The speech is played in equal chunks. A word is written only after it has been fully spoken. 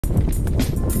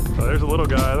Oh, there's a little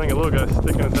guy. I think a little guy's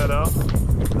sticking his head out.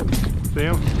 See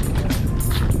him?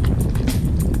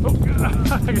 Oh,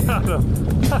 I got him.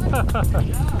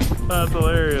 That's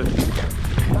hilarious.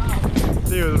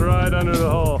 He was right under the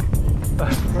hull.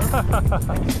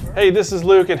 Hey, this is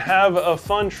Luke, and have a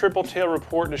fun triple tail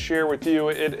report to share with you.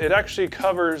 It actually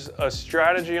covers a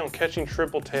strategy on catching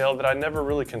triple tail that I never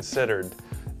really considered.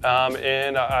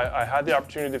 And I had the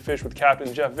opportunity to fish with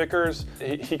Captain Jeff Vickers.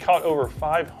 He caught over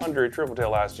 500 triple tail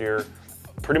last year,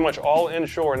 pretty much all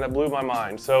inshore, and that blew my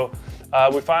mind. So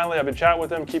I've been chatting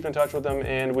with him, keep in touch with him,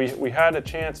 and we had a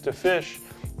chance to fish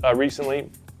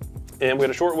recently, and we had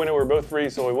a short window, we were both free,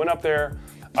 so we went up there.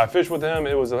 I fished with him,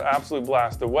 it was an absolute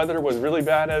blast. The weather was really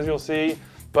bad, as you'll see,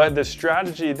 but the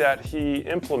strategy that he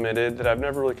implemented that I've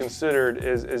never really considered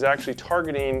is actually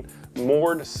targeting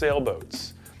moored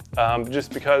sailboats.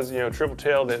 Just because, you know, triple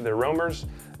tail, they're roamers,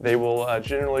 they will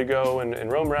generally go and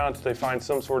roam around until they find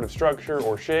some sort of structure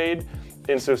or shade.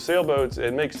 And so sailboats,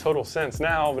 it makes total sense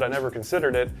now, but I never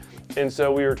considered it. And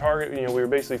so we were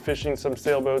basically fishing some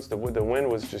sailboats. The wind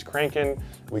was just cranking.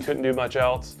 We couldn't do much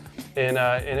else. And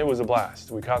it was a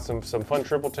blast. We caught some fun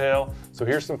triple tail. So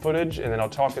here's some footage, and then I'll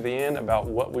talk at the end about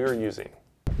what we were using.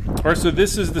 All right, so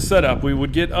this is the setup. We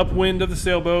would get upwind of the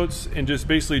sailboats and just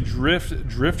basically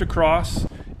drift across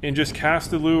and just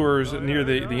cast the lures near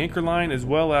the anchor line as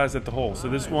well as at the hole. So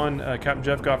this one Captain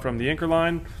Jeff got from the anchor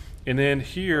line. And then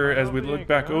here, as we look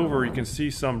back over, you can see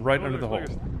some right under the hole.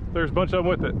 There's a bunch of them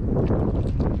with it.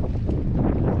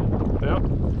 Yep.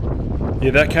 Yeah,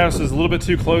 that cast is a little bit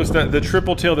too close. The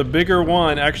triple tail, the bigger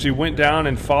one, actually went down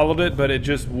and followed it, but it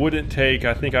just wouldn't take.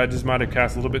 I think I just might have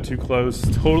cast a little bit too close.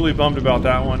 Totally bummed about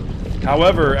that one.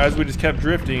 However, as we just kept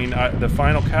drifting, the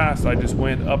final cast, I just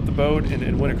went up the boat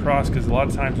and went across, because a lot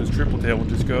of times this triple tail will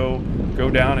just go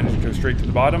down and just go straight to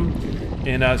the bottom.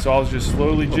 And so I was just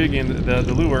slowly jigging the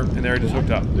lure, and there it just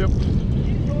hooked up. Yep.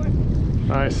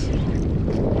 Nice.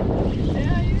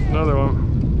 Another one.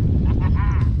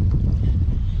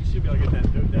 You should be able to get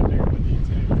that bigger one,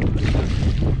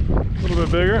 too. A little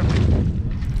bit bigger.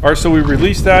 All right, so we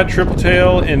released that triple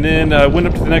tail, and then went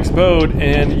up to the next boat,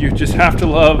 and you just have to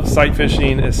love sight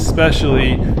fishing,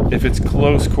 especially if it's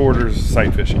close quarters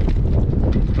sight fishing.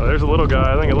 Oh, there's a little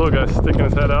guy. I think a little guy's sticking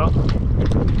his head out.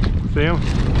 See him?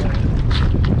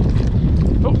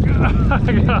 Oh,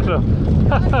 I got him.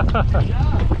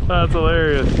 That's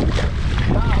hilarious.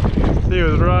 He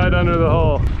was right under the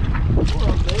hull.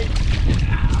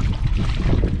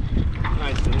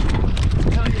 Nice, dude.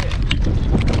 Hell yeah.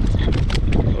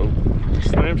 Oh,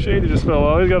 slam shady just fell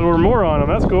off. He's got a remora on him.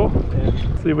 That's cool. Yeah.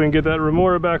 See if we can get that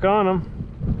remora back on him.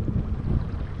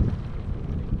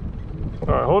 All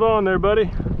right, hold on there,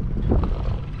 buddy.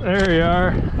 There you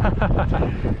are.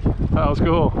 That was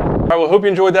cool. All right, well, hope you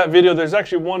enjoyed that video. There's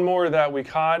actually one more that we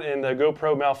caught, and the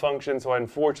GoPro malfunctioned, so I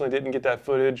unfortunately didn't get that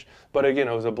footage. But again,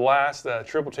 it was a blast.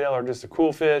 Triple tail are just a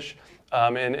cool fish.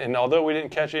 And although we didn't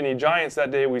catch any giants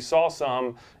that day, we saw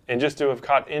some, and just to have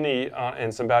caught any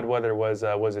in some bad weather was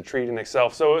a treat in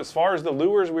itself. So as far as the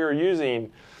lures we were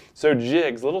using, so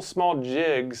jigs, little small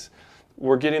jigs,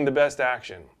 were getting the best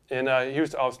action. And I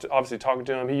was obviously talking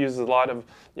to him. He uses a lot of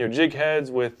jig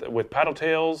heads with paddle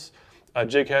tails,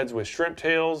 jig heads with shrimp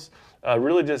tails.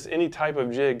 Really just any type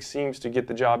of jig seems to get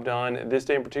the job done. This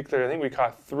day in particular, I think we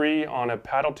caught 3 on a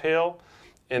paddle tail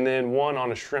and then 1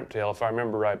 on a shrimp tail, if I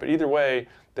remember right. But either way,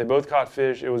 they both caught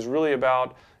fish. It was really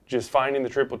about just finding the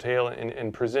triple tail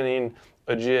and presenting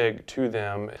a jig to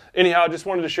them. Anyhow, I just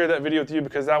wanted to share that video with you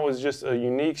because that was just a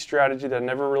unique strategy that I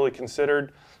never really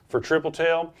considered for triple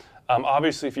tail.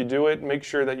 Obviously, if you do it, make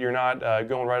sure that you're not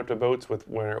going right up to boats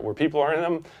where people are in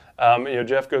them.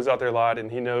 Jeff goes out there a lot,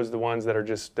 and he knows the ones that are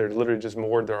they're literally just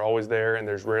moored. They're always there, and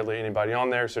there's rarely anybody on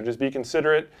there. So just be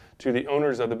considerate to the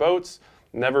owners of the boats.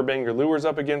 Never bang your lures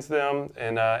up against them.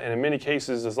 And in many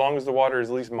cases, as long as the water is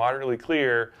at least moderately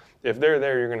clear, if they're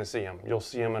there, you're going to see them. You'll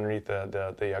see them underneath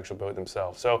the actual boat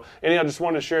themselves. So anyhow, I just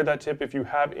wanted to share that tip. If you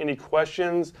have any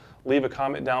questions, leave a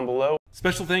comment down below.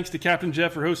 Special thanks to Captain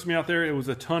Jeff for hosting me out there. It was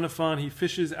a ton of fun. He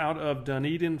fishes out of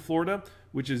Dunedin, Florida,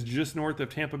 which is just north of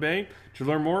Tampa Bay. To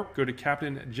learn more, go to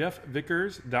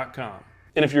CaptainJeffVickers.com.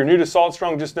 And if you're new to Salt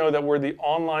Strong, just know that we're the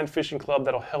online fishing club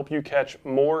that'll help you catch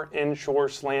more inshore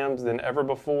slams than ever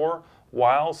before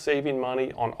while saving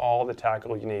money on all the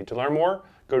tackle you need. To learn more,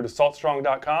 go to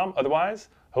saltstrong.com. Otherwise,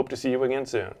 hope to see you again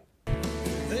soon.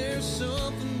 There's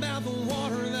something about the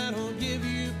water that'll give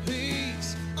you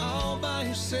peace, all by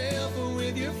yourself or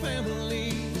with your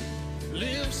family.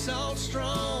 Live Salt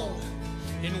Strong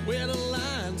and wear the